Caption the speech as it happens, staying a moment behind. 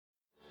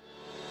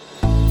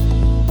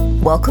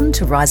Welcome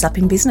to Rise Up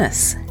in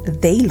Business,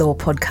 the law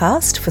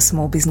podcast for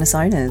small business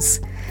owners.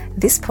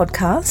 This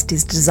podcast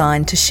is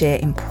designed to share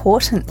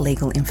important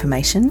legal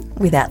information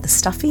without the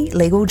stuffy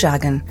legal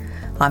jargon.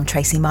 I'm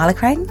Tracy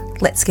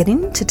Milacrane. Let's get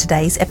into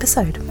today's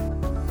episode.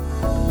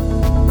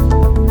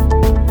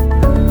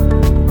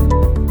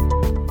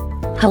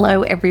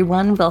 Hello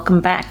everyone, welcome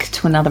back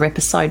to another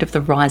episode of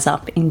the Rise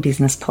Up in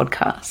Business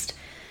podcast.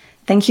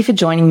 Thank you for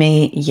joining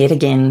me yet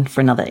again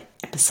for another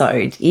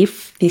episode.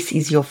 If this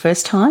is your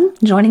first time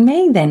joining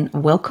me, then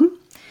welcome.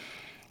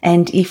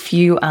 And if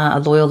you are a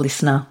loyal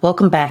listener,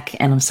 welcome back,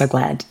 and I'm so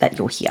glad that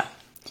you're here.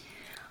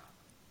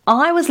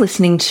 I was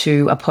listening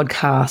to a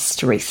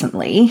podcast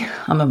recently,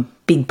 I'm a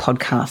big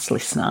podcast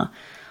listener,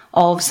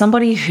 of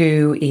somebody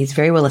who is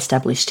very well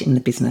established in the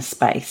business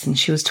space, and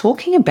she was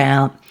talking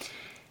about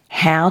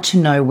how to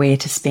know where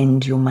to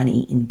spend your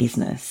money in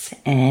business.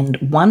 And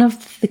one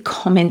of the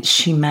comments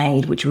she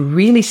made, which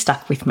really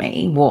stuck with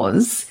me,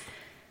 was,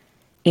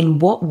 in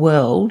what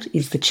world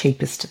is the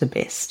cheapest the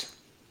best?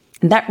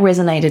 And that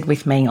resonated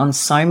with me on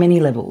so many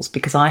levels,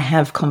 because I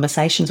have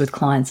conversations with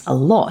clients a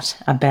lot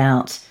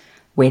about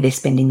where they're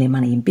spending their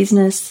money in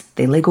business,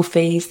 their legal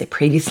fees, their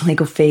previous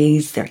legal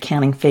fees, their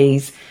accounting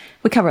fees.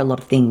 We cover a lot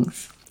of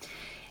things.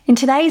 In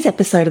today's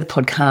episode of the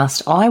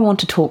podcast, I want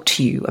to talk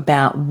to you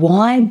about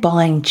why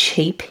buying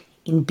cheap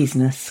in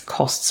business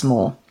costs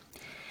more.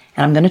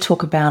 And I'm going to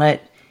talk about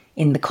it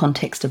in the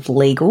context of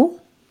legal,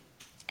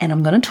 and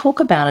I'm going to talk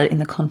about it in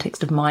the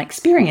context of my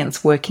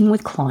experience working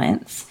with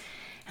clients.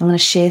 I'm going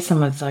to share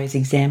some of those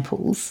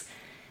examples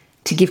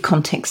to give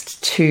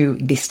context to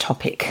this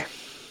topic.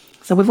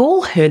 So we've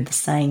all heard the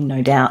saying,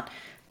 no doubt,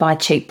 buy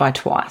cheap, buy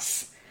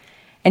twice.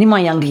 And in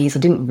my younger years, I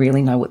didn't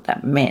really know what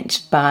that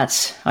meant,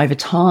 but over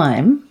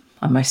time,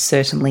 I most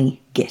certainly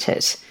get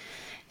it.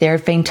 There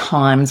have been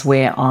times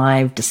where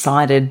I've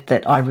decided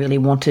that I really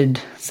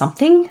wanted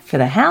something for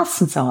the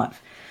house, and so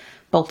I've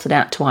bolted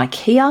out to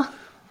IKEA,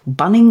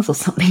 Bunnings or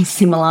something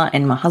similar,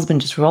 and my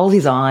husband just rolls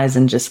his eyes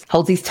and just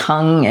holds his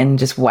tongue and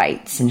just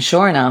waits. And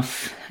sure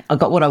enough, I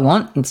got what I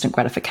want, instant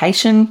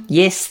gratification.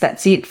 Yes,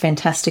 that's it,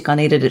 fantastic, I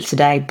needed it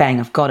today, bang,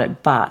 I've got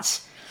it.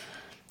 But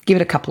give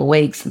it a couple of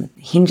weeks and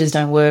the hinges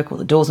don't work, or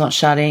the door's not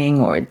shutting,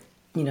 or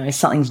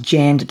something's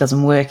jammed, it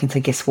doesn't work. And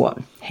so guess what?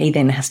 He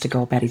then has to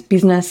go about his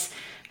business,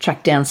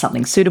 track down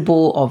something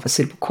suitable of a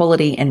suitable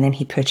quality, and then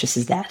he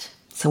purchases that.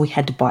 So we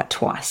had to buy it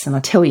twice. And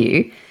I tell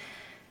you,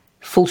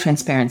 full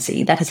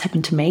transparency, that has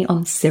happened to me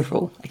on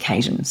several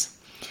occasions.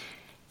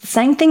 The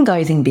same thing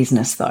goes in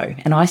business though,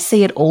 and I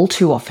see it all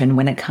too often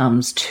when it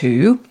comes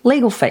to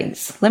legal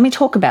fees. Let me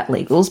talk about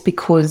legals,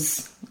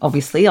 because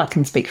obviously I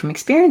can speak from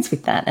experience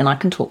with that, and I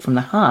can talk from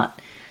the heart.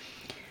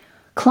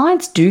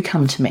 Clients do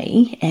come to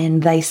me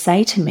and they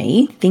say to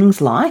me things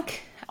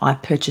like, I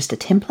purchased a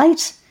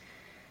template,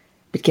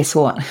 but guess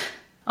what?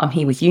 I'm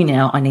here with you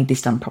now, I need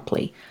this done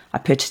properly. I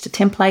purchased a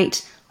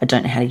template, I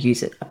don't know how to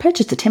use it. I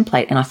purchased a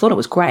template and I thought it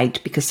was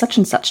great because such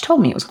and such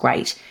told me it was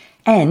great.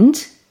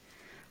 And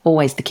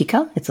always the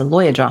kicker, it's a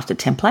lawyer drafted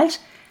template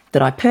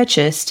that I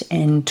purchased,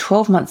 and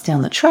 12 months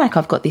down the track,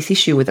 I've got this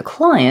issue with a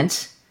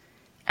client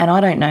and I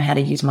don't know how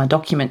to use my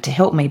document to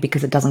help me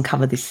because it doesn't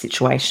cover this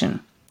situation.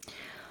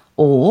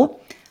 Or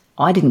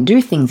I didn't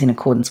do things in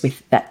accordance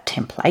with that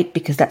template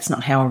because that's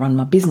not how I run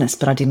my business,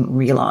 but I didn't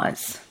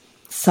realise.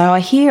 So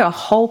I hear a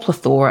whole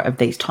plethora of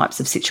these types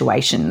of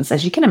situations,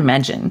 as you can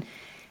imagine.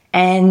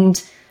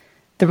 And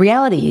the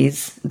reality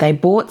is they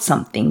bought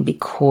something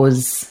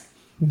because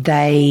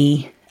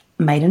they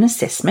made an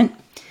assessment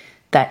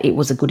that it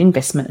was a good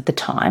investment at the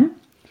time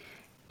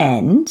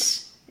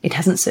and it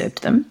hasn't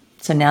served them.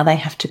 So now they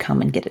have to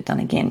come and get it done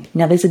again.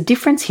 Now there's a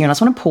difference here, and I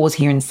just want to pause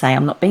here and say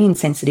I'm not being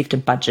insensitive to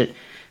budget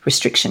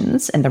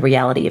restrictions and the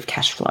reality of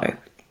cash flow.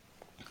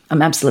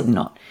 I'm absolutely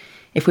not.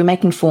 If we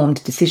make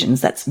informed decisions,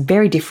 that's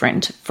very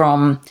different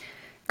from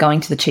going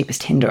to the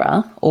cheapest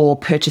tenderer or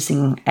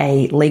purchasing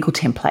a legal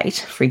template,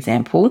 for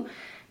example,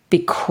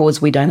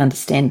 because we don't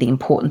understand the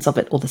importance of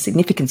it or the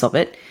significance of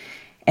it,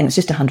 and it's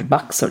just $100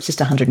 or it's just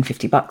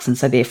 $150, and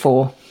so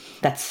therefore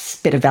that's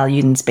better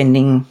value than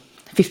spending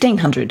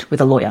 $1,500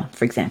 with a lawyer,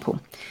 for example.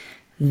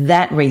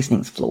 That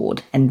reasoning's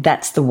flawed, and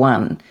that's the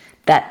one,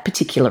 that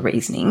particular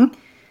reasoning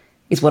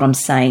is what I'm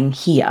saying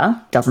here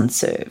doesn't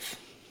serve.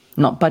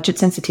 Not budget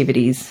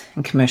sensitivities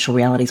and commercial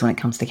realities when it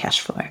comes to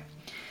cash flow.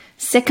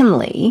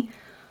 Secondly,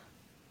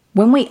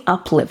 when we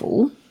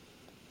up-level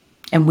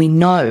and we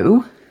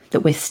know that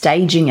we're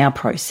staging our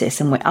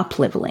process and we're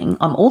up-leveling,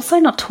 I'm also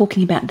not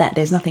talking about that.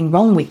 There's nothing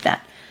wrong with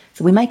that.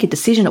 So we make a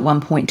decision at one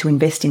point to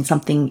invest in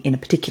something in a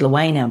particular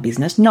way in our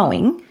business,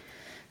 knowing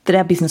that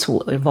our business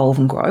will evolve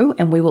and grow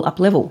and we will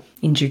up-level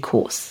in due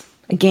course.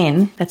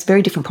 Again, that's a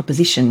very different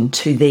proposition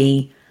to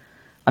the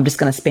I'm just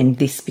going to spend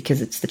this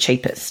because it's the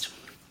cheapest.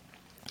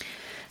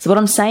 So what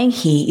I'm saying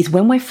here is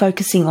when we're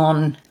focusing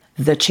on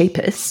the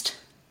cheapest,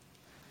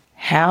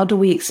 how do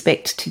we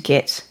expect to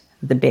get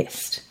the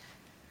best?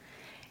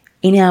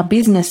 In our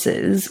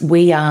businesses,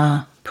 we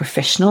are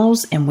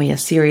professionals and we are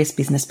serious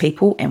business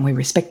people and we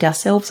respect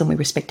ourselves and we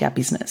respect our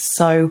business.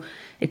 So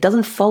it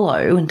doesn't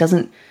follow and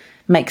doesn't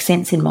make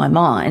sense in my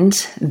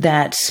mind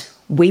that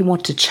we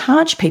want to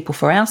charge people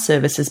for our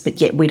services,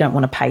 but yet we don't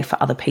want to pay for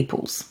other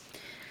people's.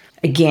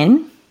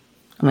 Again,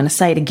 I'm going to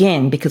say it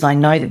again because I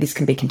know that this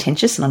can be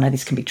contentious and I know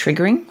this can be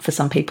triggering for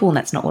some people, and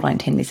that's not what I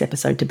intend this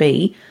episode to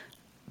be.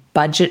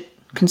 Budget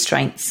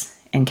constraints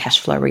and cash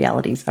flow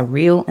realities are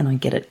real, and I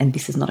get it, and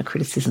this is not a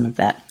criticism of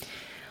that.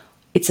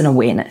 It's an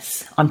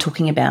awareness. I'm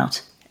talking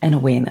about an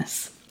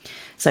awareness.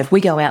 So if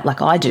we go out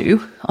like I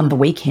do on the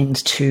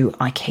weekend to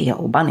IKEA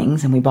or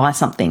Bunnings and we buy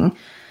something,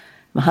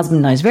 my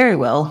husband knows very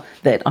well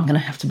that I'm going to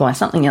have to buy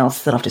something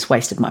else that I've just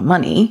wasted my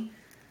money,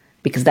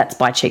 because that's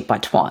buy cheap, buy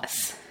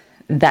twice.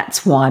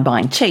 That's why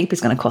buying cheap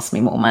is going to cost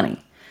me more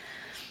money.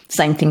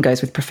 Same thing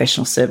goes with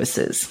professional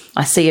services.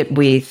 I see it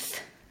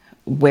with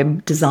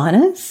web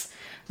designers.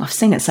 I've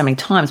seen it so many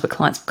times where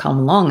clients will come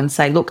along and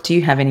say, look, do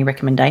you have any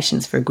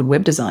recommendations for a good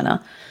web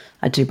designer?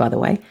 I do, by the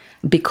way,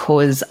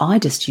 because I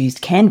just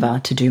used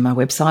Canva to do my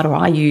website, or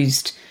I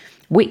used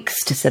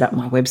Wix to set up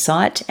my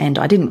website, and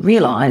I didn't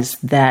realise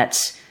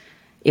that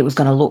it was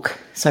going to look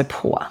so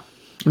poor.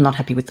 I'm not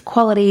happy with the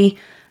quality.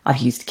 I've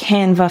used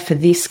Canva for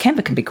this.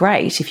 Canva can be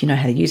great if you know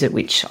how to use it,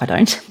 which I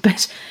don't,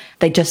 but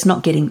they're just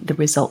not getting the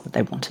result that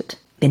they wanted.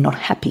 They're not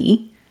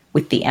happy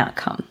with the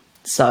outcome.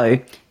 So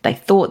they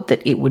thought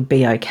that it would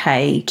be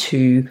okay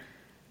to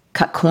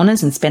cut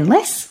corners and spend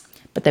less,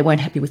 but they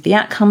weren't happy with the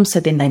outcome. So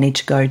then they need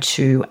to go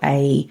to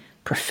a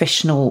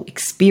professional,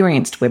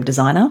 experienced web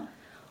designer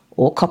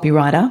or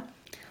copywriter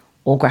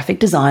or graphic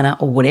designer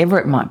or whatever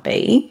it might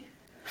be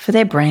for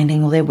their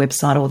branding or their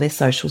website or their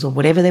socials or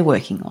whatever they're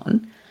working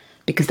on,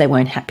 because they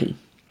weren't happy.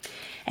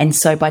 And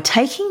so by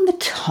taking the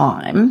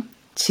time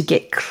to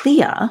get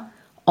clear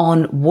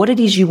on what it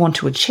is you want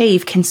to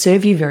achieve can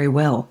serve you very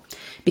well.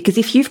 Because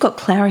if you've got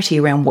clarity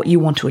around what you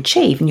want to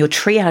achieve and you're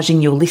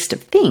triaging your list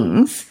of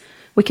things,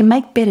 we can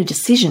make better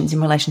decisions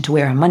in relation to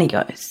where our money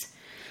goes.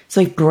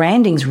 So if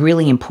branding's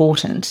really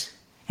important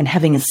and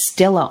having a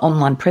stellar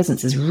online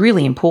presence is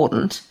really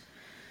important,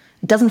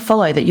 it doesn't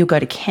follow that you'll go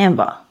to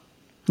Canva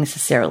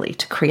necessarily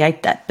to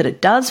create that, but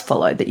it does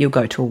follow that you'll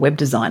go to a web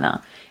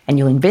designer and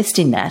you'll invest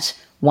in that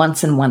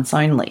once and once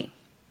only.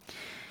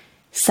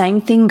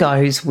 Same thing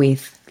goes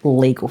with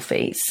legal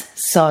fees.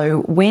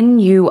 So when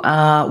you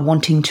are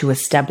wanting to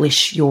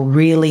establish your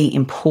really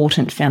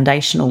important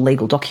foundational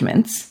legal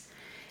documents,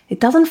 it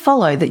doesn't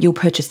follow that you'll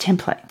purchase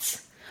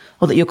templates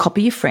or that you'll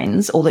copy your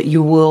friends or that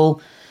you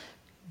will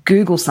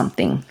Google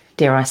something,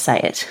 dare I say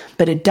it.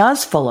 But it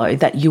does follow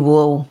that you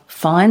will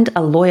find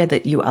a lawyer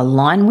that you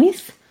align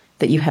with,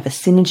 that you have a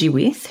synergy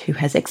with, who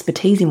has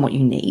expertise in what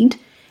you need,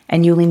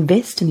 and you'll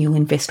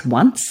invest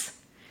once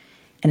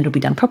and it'll be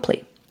done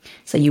properly.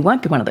 So you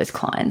won't be one of those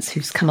clients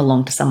who's come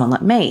along to someone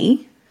like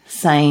me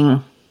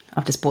saying,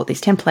 I've just bought this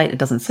template, it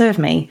doesn't serve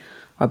me,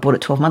 or I bought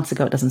it 12 months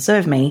ago, it doesn't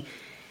serve me,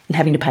 and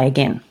having to pay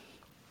again.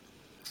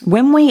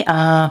 When we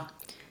are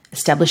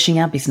establishing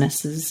our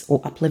businesses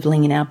or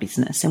up-leveling in our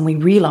business and we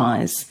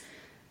realise,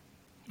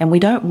 and we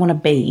don't want to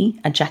be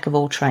a jack of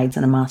all trades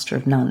and a master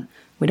of none.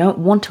 We don't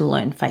want to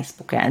learn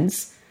Facebook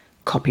ads,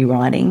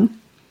 copywriting,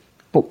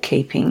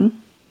 bookkeeping,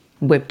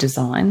 web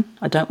design.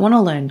 I don't want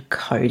to learn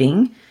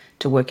coding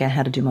to work out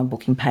how to do my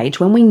booking page.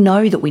 When we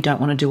know that we don't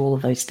want to do all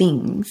of those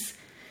things,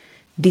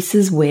 this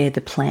is where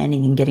the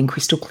planning and getting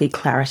crystal clear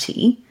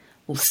clarity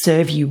will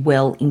serve you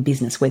well in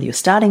business, whether you're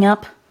starting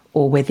up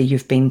or whether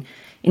you've been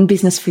in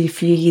business for a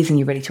few years and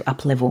you're ready to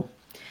up level.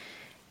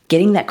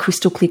 Getting that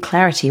crystal clear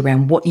clarity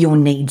around what your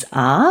needs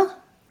are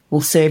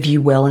will serve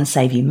you well and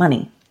save you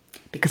money.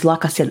 Because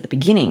like I said at the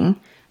beginning,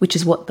 which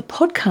is what the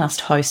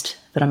podcast host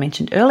that I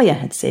mentioned earlier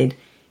had said,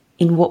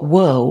 in what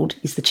world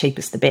is the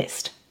cheapest the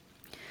best?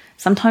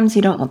 Sometimes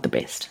you don't want the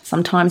best.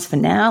 Sometimes for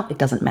now, it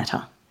doesn't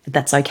matter.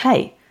 That's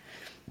okay.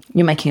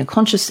 You're making a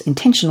conscious,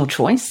 intentional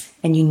choice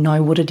and you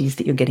know what it is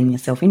that you're getting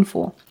yourself in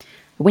for.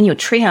 But when you're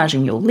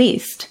triaging your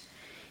list,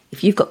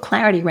 if you've got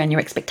clarity around your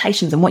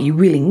expectations and what you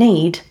really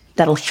need,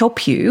 that'll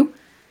help you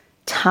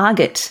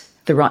target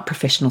the right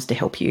professionals to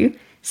help you,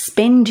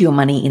 spend your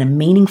money in a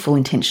meaningful,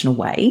 intentional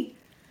way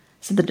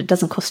so that it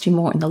doesn't cost you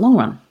more in the long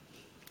run.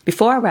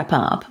 Before I wrap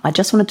up, I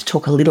just wanted to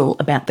talk a little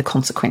about the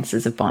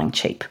consequences of buying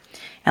cheap.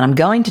 And I'm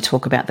going to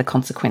talk about the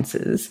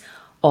consequences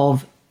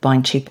of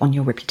buying cheap on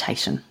your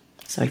reputation.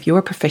 So if you're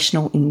a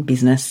professional in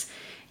business,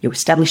 you're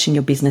establishing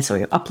your business or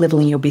you're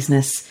up-leveling your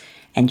business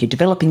and you're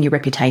developing your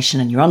reputation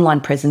and your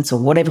online presence or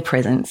whatever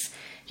presence,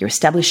 you're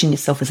establishing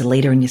yourself as a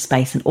leader in your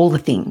space and all the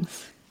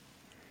things.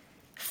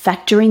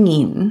 Factoring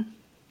in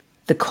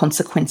the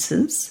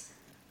consequences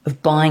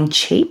of buying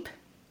cheap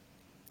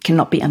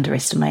cannot be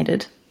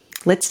underestimated.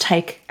 Let's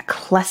take a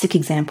classic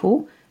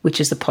example, which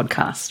is the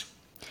podcast.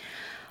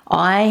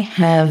 I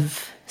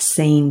have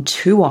seen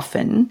too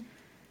often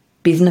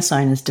business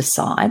owners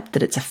decide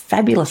that it's a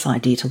fabulous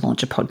idea to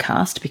launch a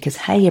podcast because,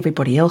 hey,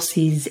 everybody else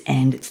is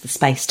and it's the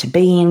space to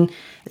be in.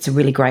 It's a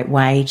really great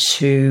way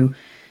to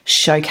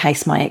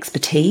showcase my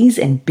expertise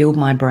and build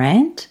my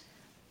brand.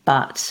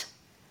 But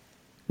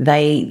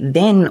they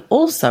then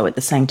also at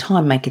the same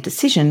time make a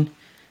decision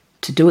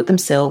to do it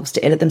themselves,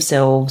 to edit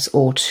themselves,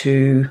 or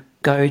to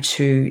go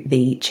to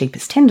the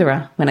cheapest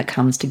tenderer when it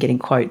comes to getting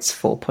quotes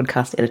for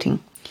podcast editing.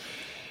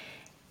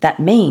 That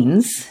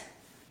means,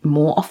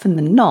 more often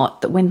than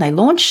not, that when they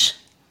launch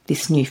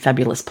this new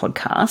fabulous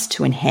podcast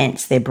to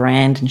enhance their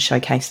brand and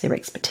showcase their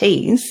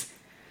expertise,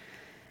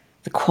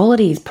 the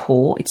quality is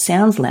poor, it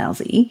sounds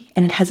lousy,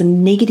 and it has a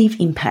negative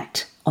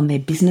impact on their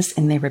business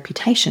and their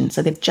reputation.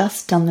 So they've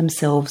just done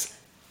themselves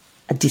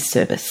a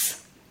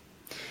disservice.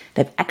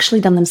 They've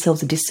actually done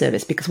themselves a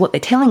disservice because what they're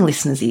telling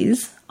listeners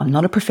is, I'm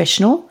not a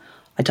professional,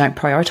 I don't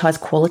prioritise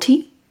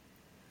quality,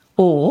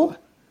 or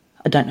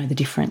I don't know the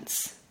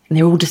difference. And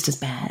they're all just as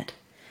bad.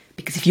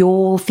 Because if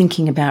you're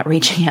thinking about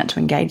reaching out to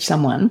engage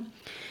someone,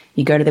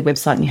 you go to their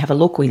website and you have a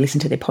look, or you listen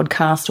to their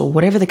podcast, or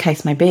whatever the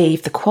case may be.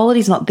 If the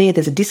quality's not there,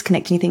 there's a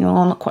disconnect and you think, oh,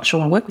 I'm not quite sure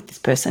I want to work with this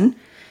person.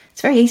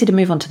 It's very easy to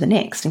move on to the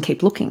next and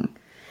keep looking.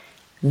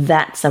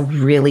 That's a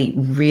really,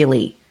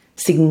 really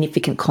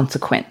significant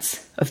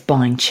consequence of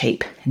buying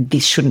cheap. And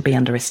this shouldn't be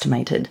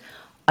underestimated.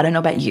 I don't know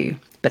about you,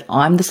 but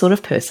I'm the sort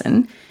of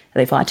person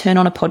that if I turn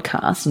on a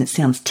podcast and it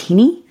sounds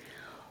tinny,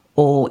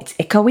 or it's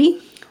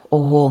echoey,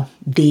 or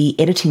the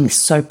editing is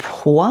so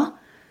poor,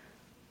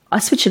 I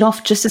switch it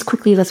off just as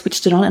quickly as I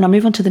switched it on and I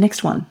move on to the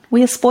next one.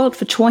 We are spoiled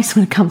for choice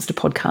when it comes to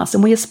podcasts,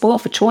 and we are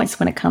spoiled for choice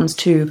when it comes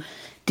to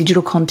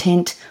digital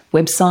content,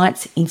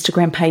 websites,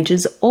 Instagram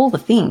pages, all the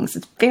things.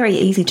 It's very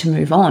easy to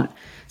move on.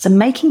 So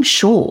making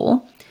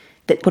sure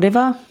that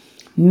whatever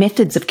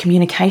methods of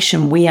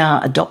communication we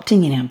are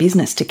adopting in our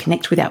business to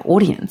connect with our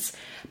audience,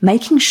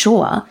 making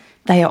sure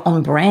they are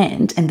on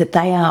brand and that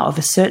they are of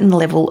a certain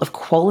level of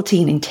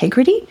quality and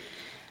integrity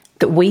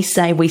that we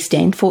say we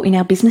stand for in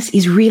our business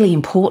is really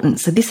important.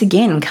 So this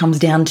again comes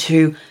down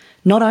to,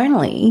 not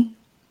only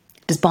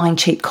does buying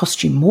cheap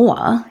cost you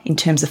more in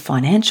terms of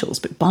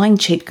financials, but buying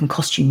cheap can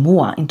cost you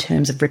more in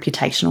terms of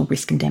reputational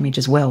risk and damage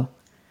as well.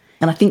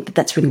 And I think that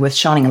that's really worth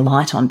shining a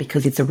light on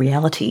because it's a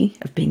reality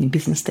of being in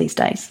business these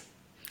days.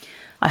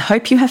 I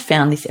hope you have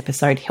found this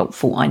episode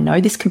helpful. I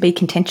know this can be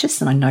contentious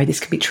and I know this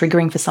can be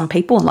triggering for some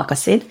people. And like I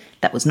said,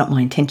 that was not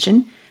my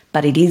intention,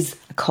 but it is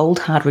a cold,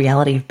 hard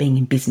reality of being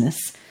in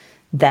business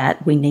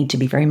that we need to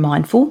be very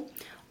mindful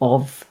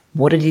of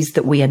what it is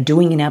that we are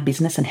doing in our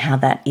business and how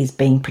that is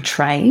being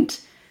portrayed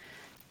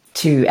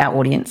to our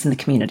audience and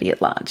the community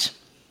at large.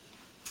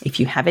 If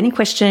you have any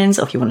questions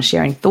or if you want to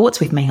share any thoughts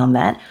with me on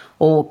that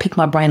or pick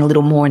my brain a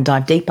little more and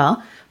dive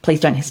deeper, please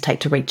don't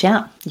hesitate to reach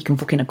out. You can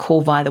book in a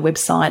call via the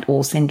website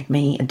or send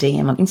me a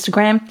DM on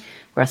Instagram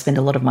where I spend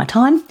a lot of my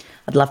time.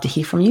 I'd love to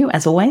hear from you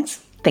as always.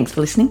 Thanks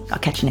for listening. I'll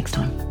catch you next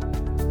time.